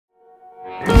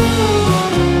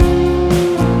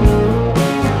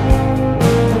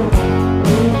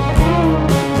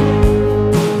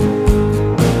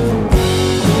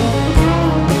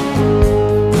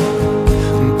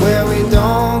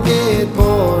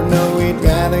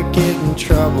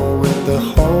Trouble with the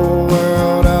whole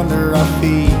world under our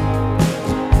feet,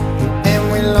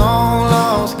 and we long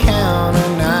lost count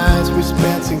of nights we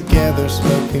spent together,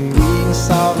 smoking weed and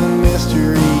solving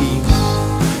mysteries,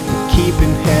 and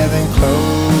keeping heaven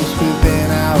close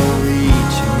within our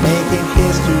reach, and making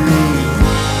history.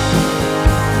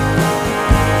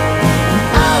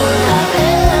 I would have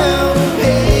hell to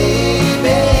pay,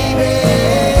 baby,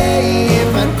 if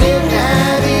I didn't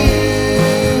have you.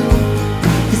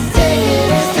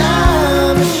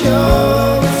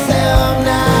 Show itself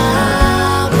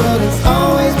now, but it's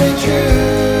always been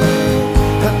true.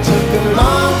 I took a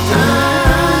long time,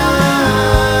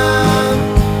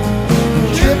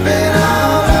 tripping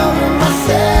all over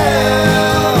myself.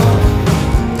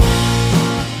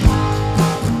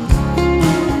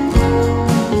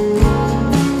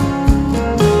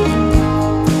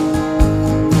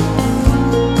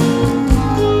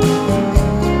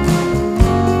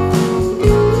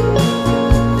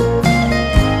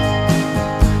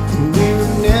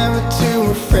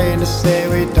 To say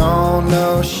we don't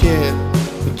know shit,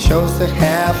 we chose to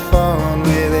have fun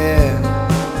with it,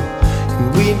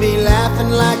 and we'd be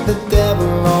laughing like the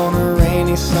devil on a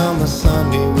rainy summer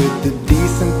Sunday, with the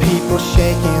decent people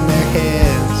shaking their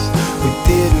heads. We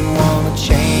didn't want to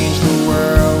change the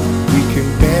world, we could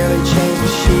barely change the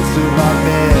sheets of our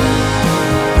bed.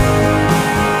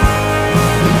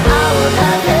 I would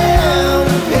have hell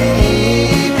to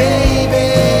pay, baby,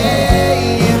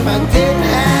 if I didn't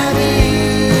have you.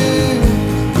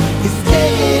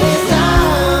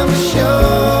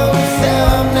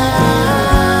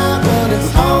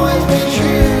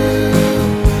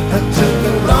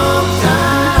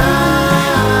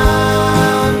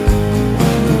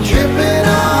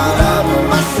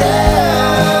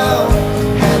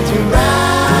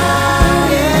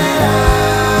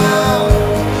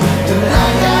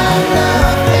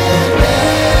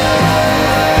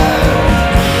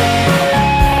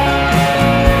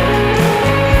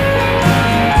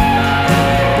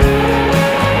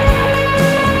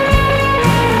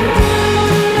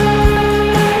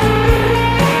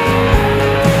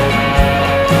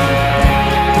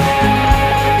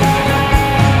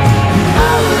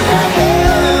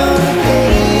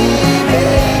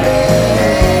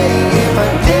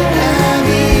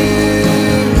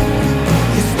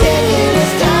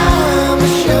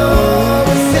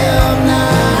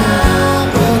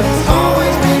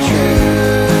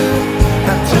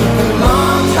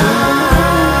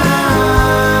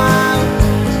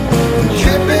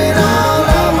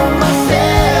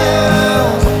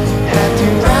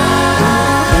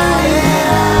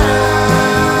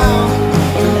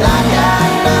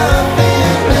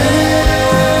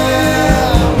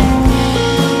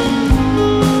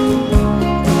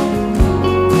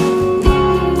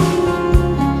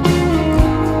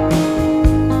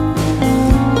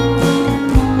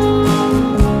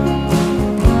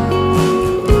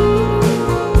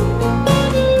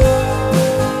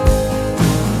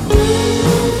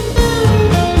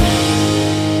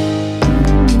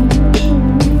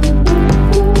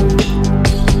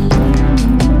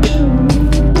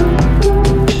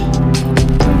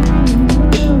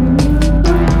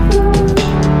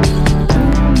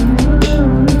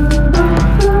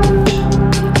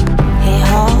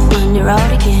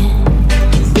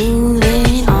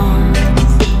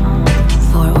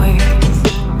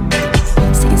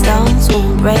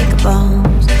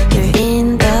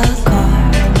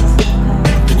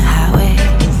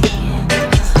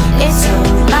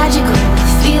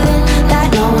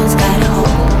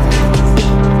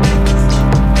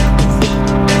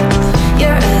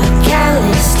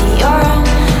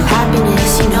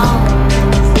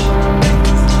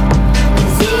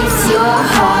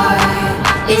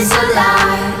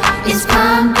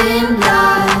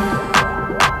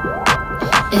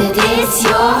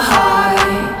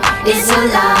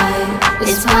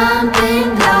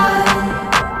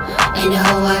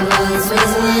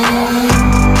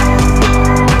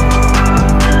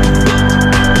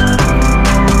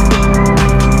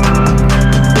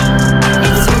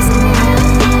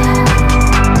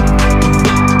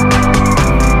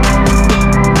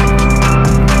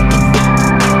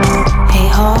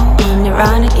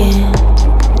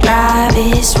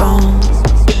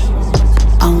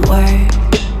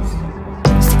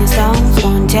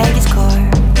 Take his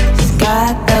course,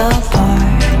 got the part.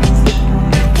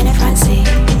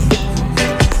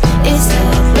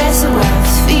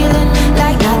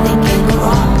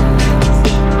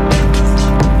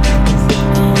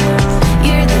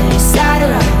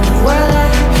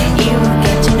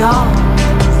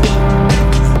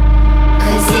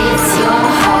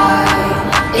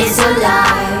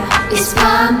 it's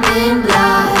pumping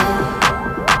blood.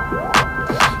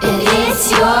 And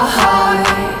it's your heart,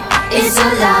 it's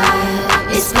alive,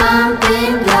 it's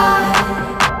pumping blood.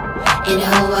 And the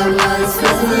whole wide world is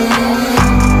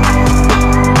whistling.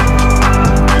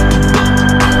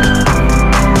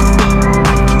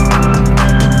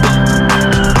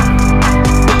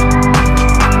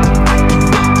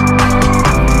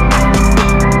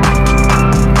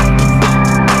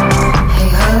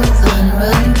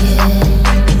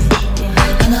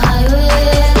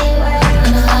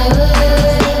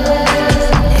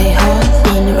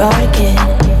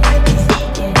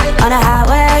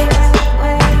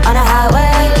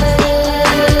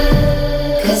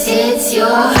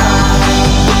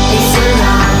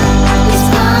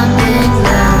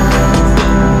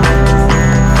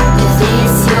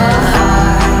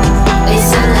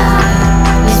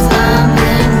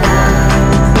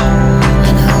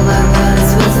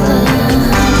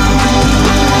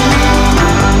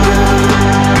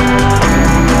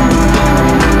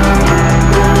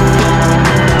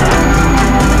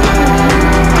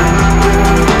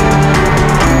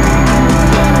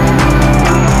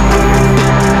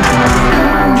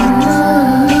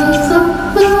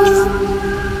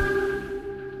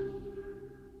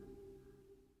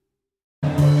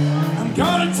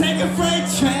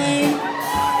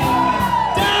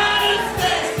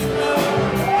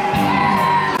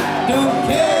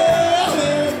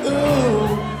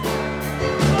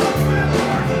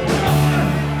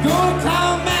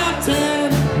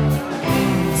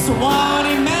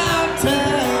 Sewanee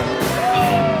mountain,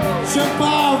 jump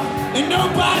off and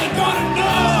nobody gonna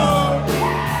know.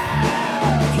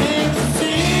 Can't you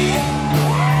see?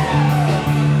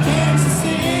 Can't you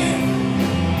see?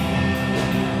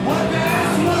 What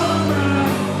this woman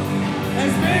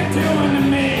has been doing?